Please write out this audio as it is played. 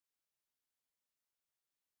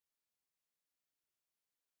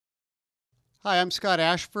Hi, I'm Scott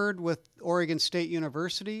Ashford with Oregon State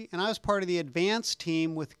University, and I was part of the advance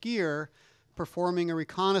team with gear performing a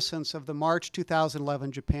reconnaissance of the March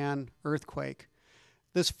 2011 Japan earthquake.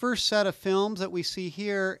 This first set of films that we see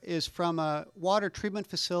here is from a water treatment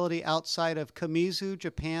facility outside of Kamizu,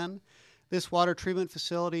 Japan. This water treatment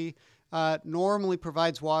facility normally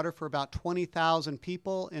provides water for about 20,000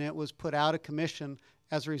 people, and it was put out of commission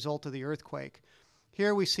as a result of the earthquake.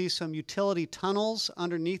 Here we see some utility tunnels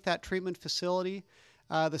underneath that treatment facility.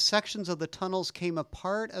 The sections of the tunnels came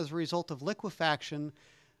apart as a result of liquefaction,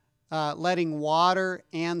 letting water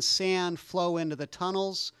and sand flow into the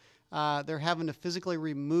tunnels. They're having to physically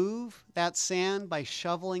remove that sand by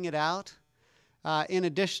shoveling it out. In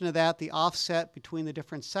addition to that, the offset between the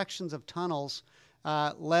different sections of tunnels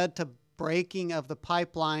led to breaking of the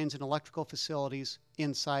pipelines and electrical facilities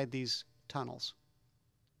inside these tunnels.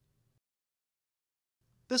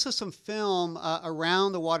 This is some film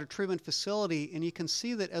around the water treatment facility, and you can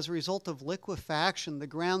see that as a result of liquefaction, the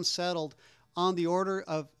ground settled on the order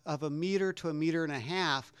of a meter to a meter and a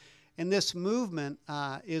half. And this movement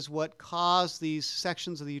is what caused these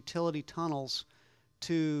sections of the utility tunnels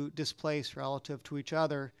to displace relative to each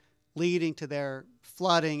other, leading to their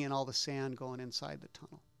flooding and all the sand going inside the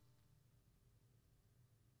tunnel.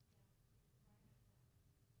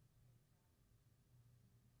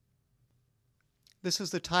 This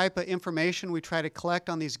is the type of information we try to collect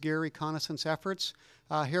on these gear reconnaissance efforts.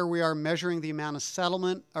 Here we are measuring the amount of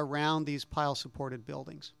settlement around these pile-supported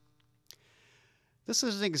buildings. This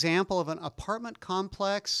is an example of an apartment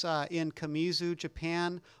complex in Kamizu,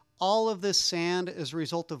 Japan. All of this sand is a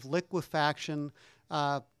result of liquefaction,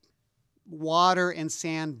 water and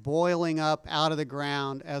sand boiling up out of the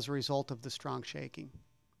ground as a result of the strong shaking.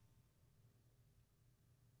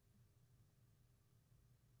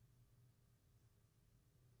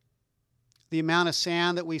 The amount of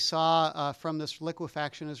sand that we saw from this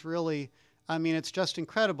liquefaction is really, it's just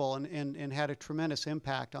incredible and had a tremendous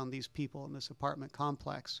impact on these people in this apartment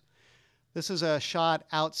complex. This is a shot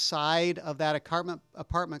outside of that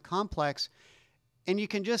apartment complex, and you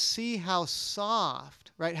can just see how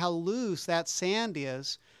soft, right, how loose that sand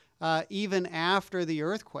is even after the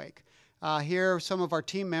earthquake. Here, some of our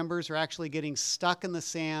team members are actually getting stuck in the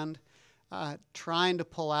sand, trying to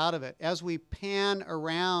pull out of it. As we pan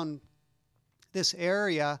around this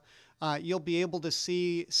area, you'll be able to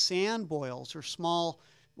see sand boils or small,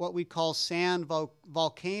 what we call sand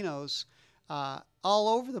volcanoes, all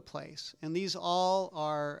over the place. And these all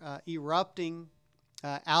are erupting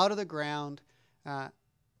out of the ground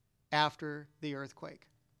after the earthquake.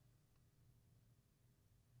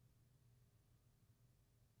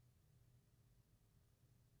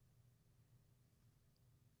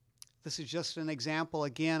 This is just an example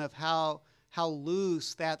again of how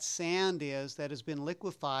loose that sand is that has been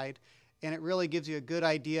liquefied, and it really gives you a good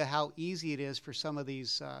idea how easy it is for some of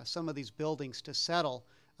these buildings to settle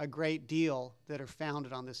a great deal that are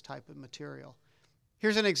founded on this type of material.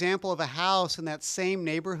 Here's an example of a house in that same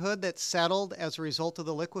neighborhood that settled as a result of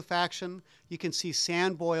the liquefaction. You can see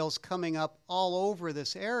sand boils coming up all over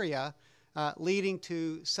this area, leading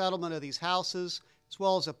to settlement of these houses, as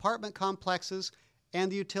well as apartment complexes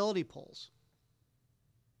and the utility poles.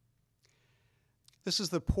 This is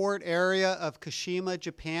the port area of Kashima,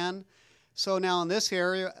 Japan. So now in this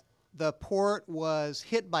area, the port was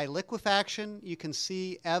hit by liquefaction. You can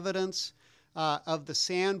see evidence of the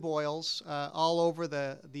sand boils all over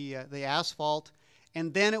the asphalt.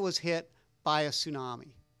 And then it was hit by a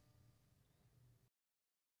tsunami.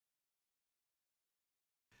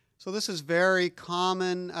 So this is very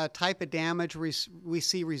common type of damage we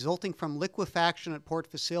see resulting from liquefaction at port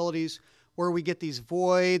facilities, where we get these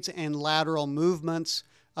voids and lateral movements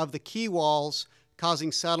of the quay walls causing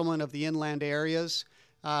settlement of the inland areas.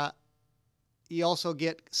 You also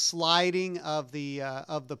get sliding of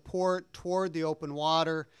the port toward the open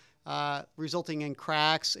water, resulting in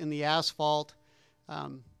cracks in the asphalt.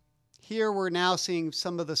 Here we're now seeing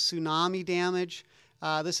some of the tsunami damage.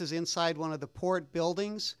 This is inside one of the port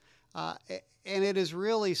buildings, and it is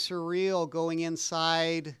really surreal going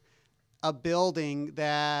inside a building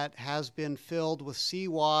that has been filled with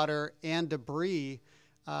seawater and debris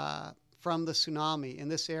from the tsunami. In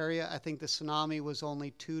this area, I think the tsunami was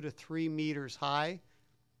only 2 to 3 meters high.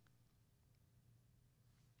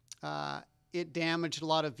 It damaged a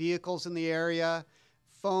lot of vehicles in the area,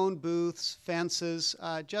 phone booths, fences,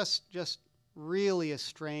 just really a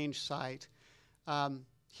strange sight.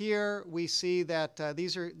 Here we see that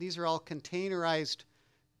these are all containerized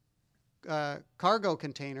cargo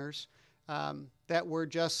containers that were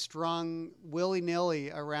just strung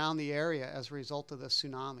willy-nilly around the area as a result of the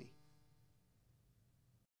tsunami.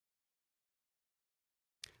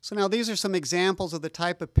 So now these are some examples of the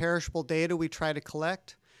type of perishable data we try to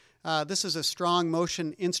collect. This is a strong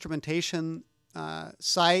motion instrumentation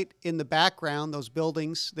site in the background, those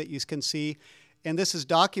buildings that you can see. And this is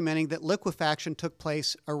documenting that liquefaction took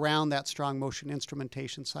place around that strong motion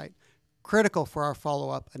instrumentation site. Critical for our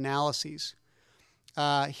follow-up analyses.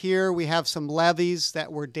 Here we have some levees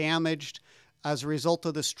that were damaged as a result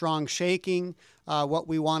of the strong shaking. What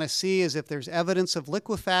we want to see is if there's evidence of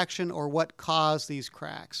liquefaction or what caused these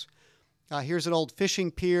cracks. Here's an old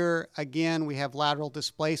fishing pier. Again, we have lateral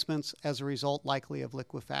displacements as a result likely of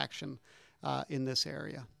liquefaction in this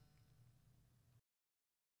area.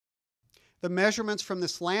 The measurements from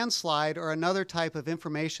this landslide are another type of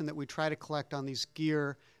information that we try to collect on these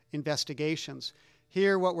gear investigations.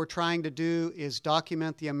 Here, what we're trying to do is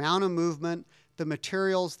document the amount of movement, the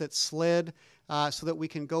materials that slid, so that we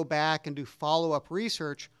can go back and do follow-up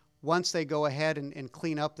research once they go ahead and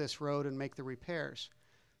clean up this road and make the repairs.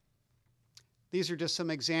 These are just some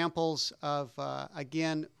examples of,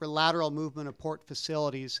 again, lateral movement of port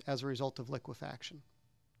facilities as a result of liquefaction.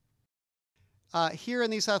 Here in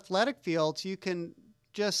these athletic fields, you can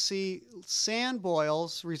just see sand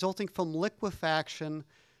boils resulting from liquefaction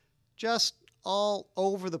just all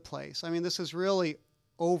over the place. I mean, this is really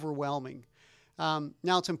overwhelming.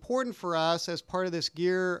 Now, it's important for us as part of this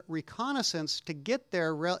gear reconnaissance to get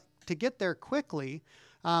there quickly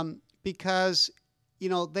because, you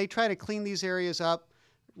know, they try to clean these areas up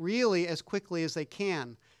really as quickly as they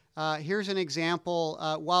can. Here's an example.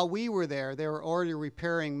 While we were there, they were already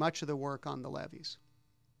repairing much of the work on the levees.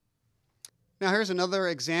 Now here's another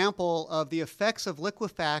example of the effects of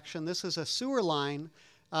liquefaction. This is a sewer line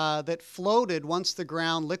that floated once the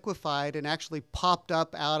ground liquefied and actually popped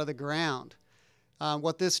up out of the ground.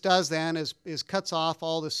 What this does then is cuts off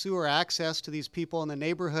all the sewer access to these people in the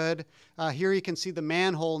neighborhood. Here you can see the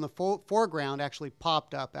manhole in the foreground actually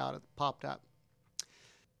popped up.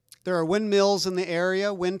 There are windmills in the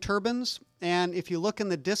area, wind turbines, and if you look in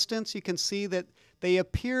the distance, you can see that they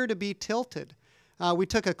appear to be tilted. We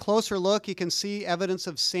took a closer look. You can see evidence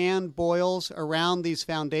of sand boils around these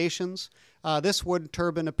foundations. This wind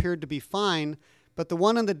turbine appeared to be fine, but the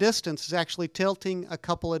one in the distance is actually tilting a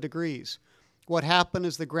couple of degrees. What happened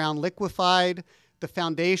is the ground liquefied, the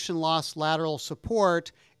foundation lost lateral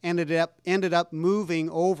support, and it ended up moving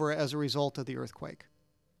over as a result of the earthquake.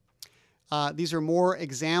 These are more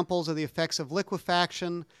examples of the effects of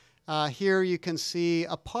liquefaction. Here you can see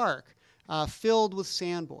a park filled with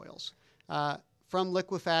sand boils from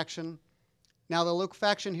liquefaction. Now the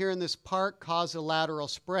liquefaction here in this park caused a lateral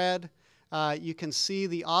spread. You can see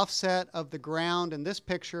the offset of the ground in this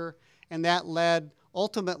picture, and that led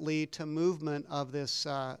ultimately to movement of this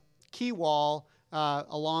quay wall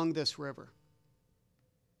along this river.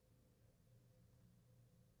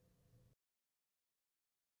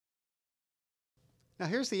 Now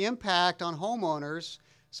here's the impact on homeowners.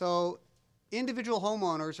 So individual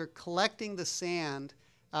homeowners are collecting the sand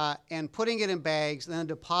and putting it in bags and then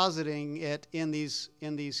depositing it in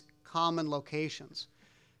these common locations.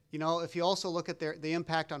 You know, if you also look at the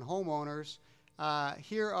impact on homeowners,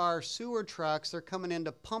 here are sewer trucks. They're coming in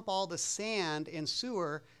to pump all the sand and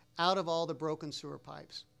sewer out of all the broken sewer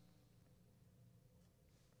pipes.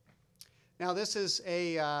 Now this is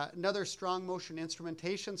another strong motion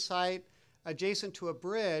instrumentation site adjacent to a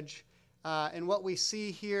bridge, and what we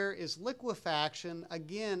see here is liquefaction,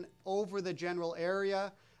 again, over the general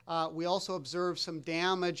area. We also observe some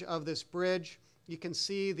damage of this bridge. You can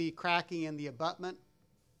see the cracking in the abutment.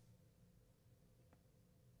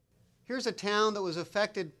 Here's a town that was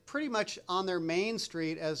affected pretty much on their main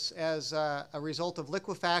street as a result of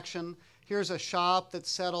liquefaction. Here's a shop that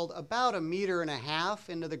settled about 1.5 meters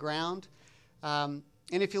into the ground. And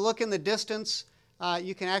if you look in the distance,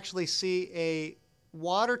 you can actually see a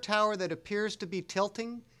water tower that appears to be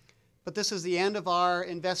tilting, but this is the end of our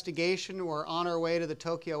investigation. We're on our way to the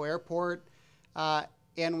Tokyo airport,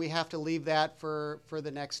 and we have to leave that for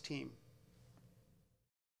the next team.